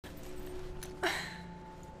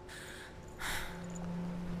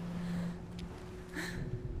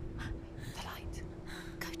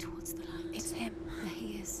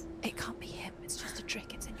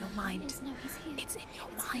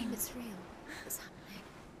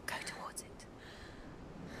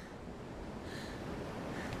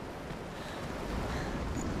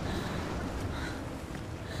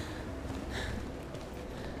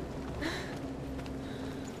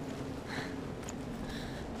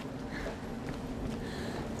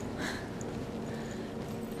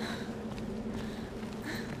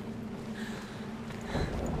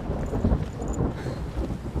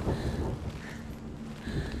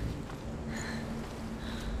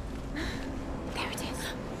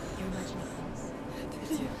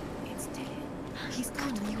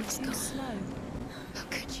It's too slow. How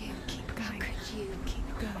could you? Keep going. How could you?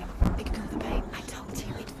 Keep going. Ignore the pain. I told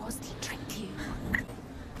you it was to trick you.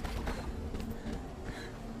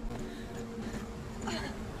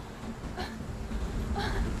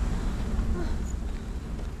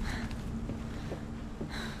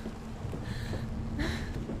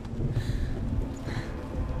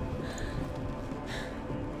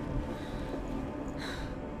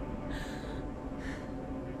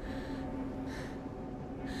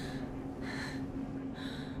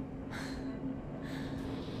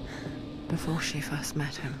 Before she first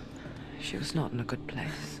met him, she was not in a good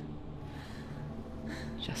place.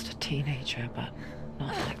 Just a teenager, but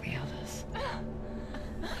not like the others.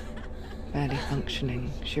 Barely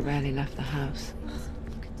functioning, she rarely left the house.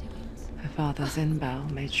 Her father's in-bell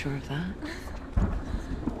made sure of that.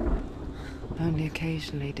 Only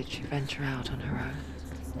occasionally did she venture out on her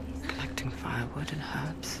own, collecting firewood and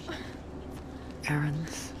herbs.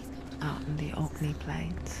 Errands out in the Orkney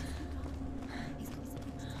Plains.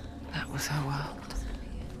 That was her world.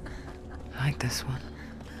 Like this one.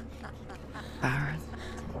 Barren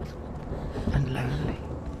and lonely.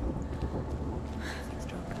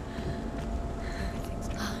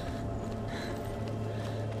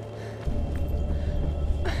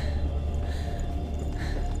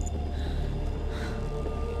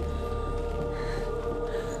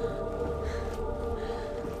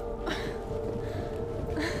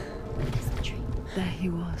 There he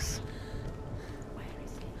was.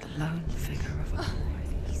 The lone figure of a boy.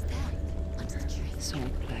 He's there, under the tree.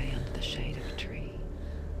 Swordplay under the shade of a tree.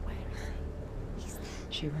 Where is he? He's there.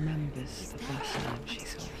 She remembers the first time she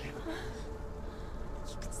saw him.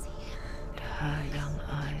 You can see him. To her young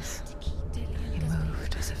eyes, To keep he Dillion.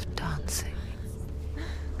 moved as if dancing.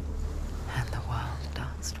 And the world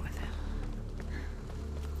danced with him.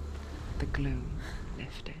 The gloom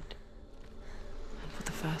lifted. And for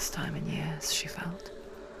the first time in years, she felt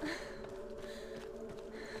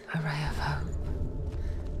a ray of hope.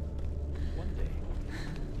 One day,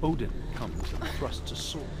 Odin comes and thrusts a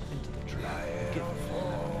sword into the tree. A gift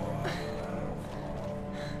from them.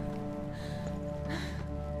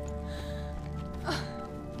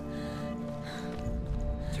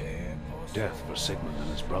 Death for Sigmund and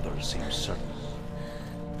his brothers seems certain.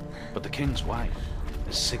 But the king's wife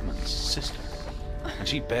is Sigmund's sister, and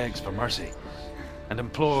she begs for mercy and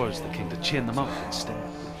implores the king to chain them up instead.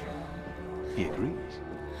 He agrees.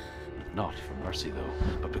 Not for mercy, though,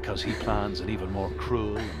 but because he plans an even more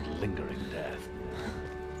cruel and lingering death.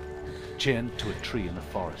 Chained to a tree in the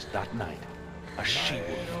forest that night, a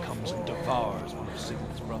she-wolf comes and devours one of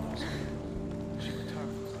Sigmund's brothers. She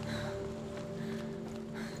returns.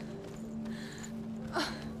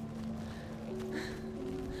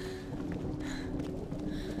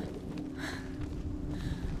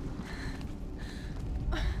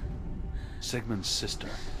 Sigmund's sister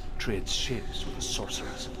trades shapes with a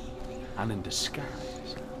sorceress, and in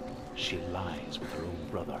disguise, she lies with her own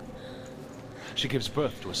brother. She gives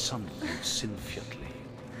birth to a son named Sinfjotli.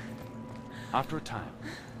 After a time,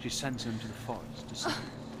 she sends him to the forest to see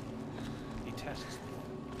him. He tests them,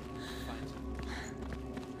 finds him.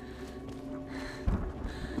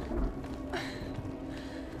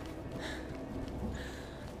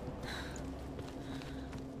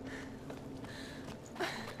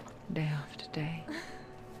 Day after day,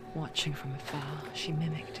 watching from afar, she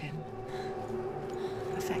mimicked him,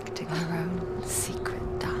 perfecting her own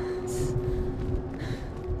secret dance,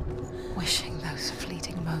 wishing those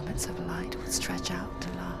fleeting moments of light would stretch out to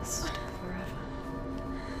last forever.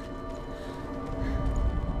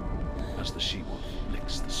 As the she-wolf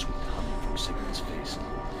licks the sweet honey from Sigmund's face,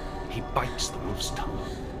 he bites the wolf's tongue.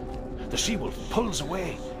 The she-wolf pulls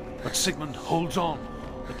away, but Sigmund holds on.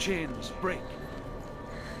 The chains break.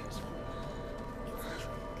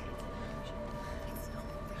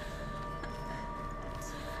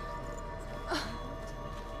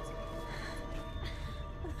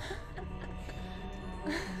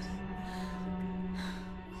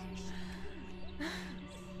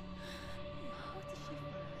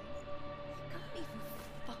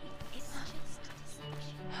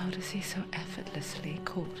 How does he so effortlessly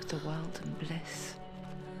court the world and bliss?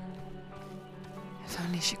 If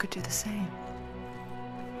only she could do the same.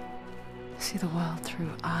 See the world through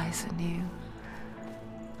eyes anew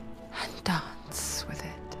and dance with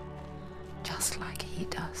it, just like he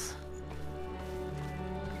does.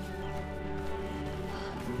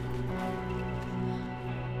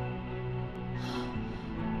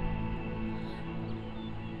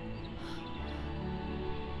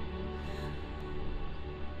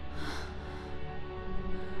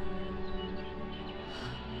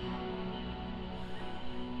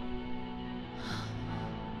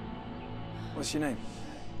 What's your name?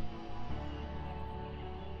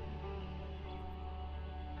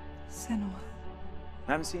 Senua.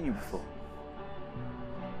 I haven't seen you before.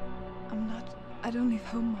 I don't leave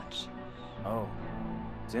home much. Oh,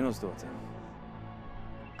 Zeno's daughter.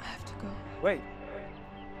 I have to go. Wait.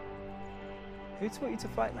 Who taught you to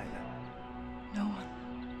fight like that? No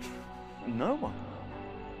one. No one?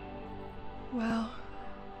 Well,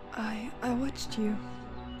 I watched you,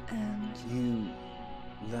 and... You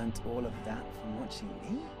learnt all of that from watching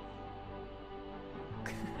me?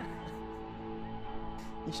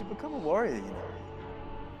 You should become a warrior, you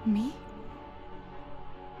know. Me?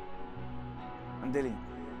 I'm Dillion.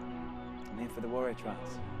 I'm here for the warrior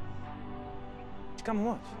trials. Just come and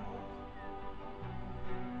watch.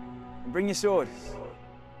 And bring your sword.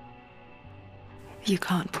 You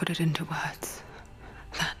can't put it into words.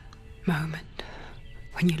 That moment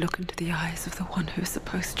when you look into the eyes of the one who's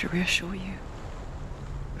supposed to reassure you,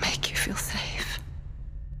 make you feel safe.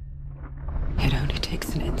 It only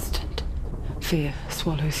takes an instant. Fear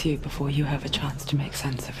swallows you before you have a chance to make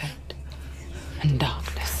sense of it. And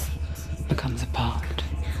darkness becomes a part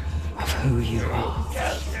of who you are.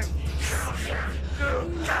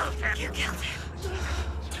 You killed him.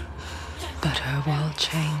 But her world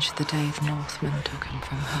changed the day the Northmen took him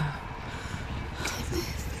from her.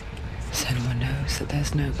 Senua knows that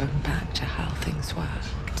there's no going back to how things were.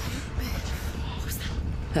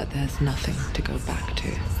 That there's nothing to go back to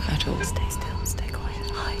at all. Stay still, stay quiet,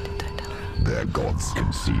 hide, don't tell her. Their gods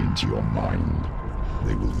can see into your mind.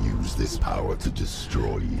 They will use this power to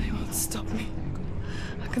destroy you. They won't stop me.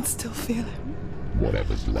 I can still feel him.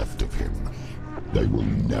 Whatever's left of him, they will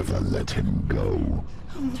never let him go.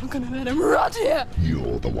 I'm not gonna let him rot here!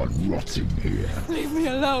 You're the one rotting here. Leave me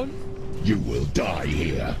alone! You will die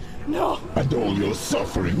here. No! And all your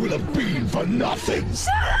suffering will have been for nothing.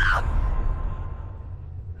 Shut up!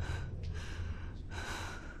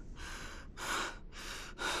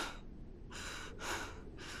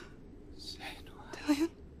 Dillion?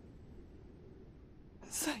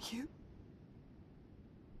 Is that you?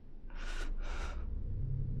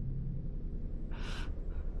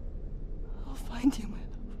 I'll find you, my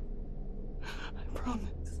love. I promise.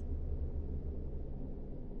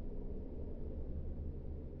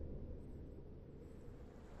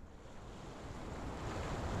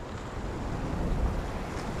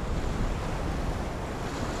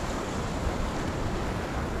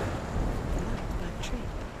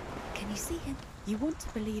 Can you see him? You want to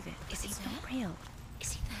believe it. Is he It's there? not real.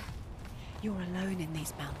 Is he there? You're alone in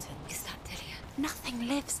these mountains. Is that Dillion? Nothing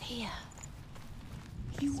lives here.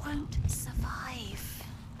 You won't survive.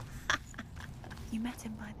 You met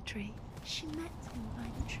him by the tree. She met him by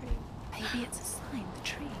the tree. Maybe it's a sign, the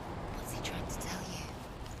tree. What's he trying to tell you?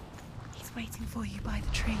 He's waiting for you by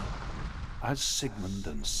the tree. As Sigmund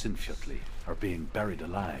and Sinfjotli are being buried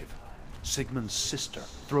alive, Sigmund's sister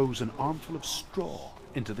throws an armful of straw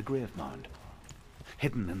into the grave mound.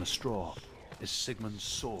 Hidden in the straw is Sigmund's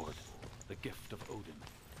sword, the gift of Odin.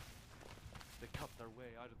 They cut their way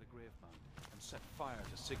out of the grave mound and set fire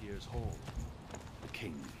to Siggeir's hall. The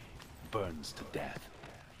king burns to death.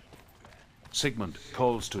 Sigmund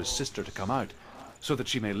calls to his sister to come out so that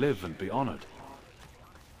she may live and be honored.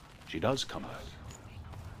 She does come out,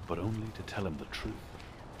 but only to tell him the truth.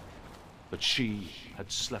 That she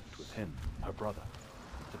had slept with him, her brother,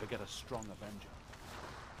 to beget a strong avenger.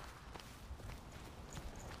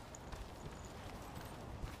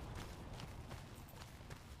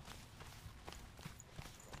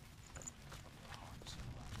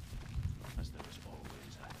 As there is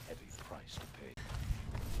always a heavy price to pay.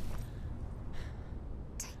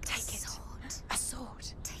 Take it. Sword. A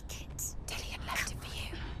sword. Take it. Dillion left it for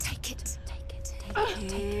you. Take it. Take it.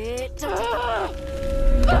 Take It.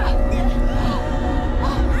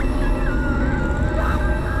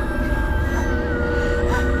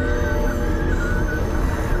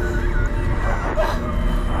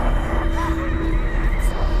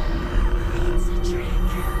 It's a trick.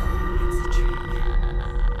 It's a trick.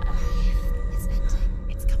 It's ending.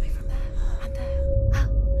 It's coming from there and there. Oh,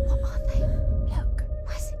 what are they? Look.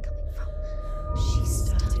 Where's it coming from? She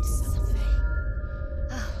started something.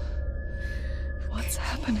 Oh. What's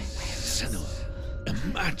happening? Senua,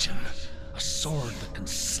 imagine a sword that can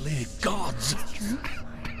slay gods.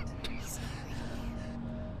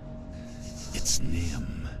 Its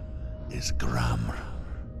name is Gramr.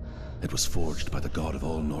 It was forged by the god of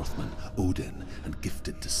all Northmen, Odin, and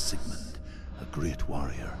gifted to Sigmund, a great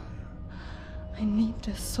warrior. I need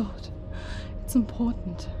this sword. It's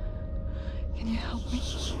important. Can you help me?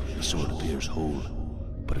 The sword appears whole,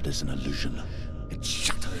 but it is an illusion. It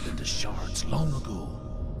shattered into shards long ago.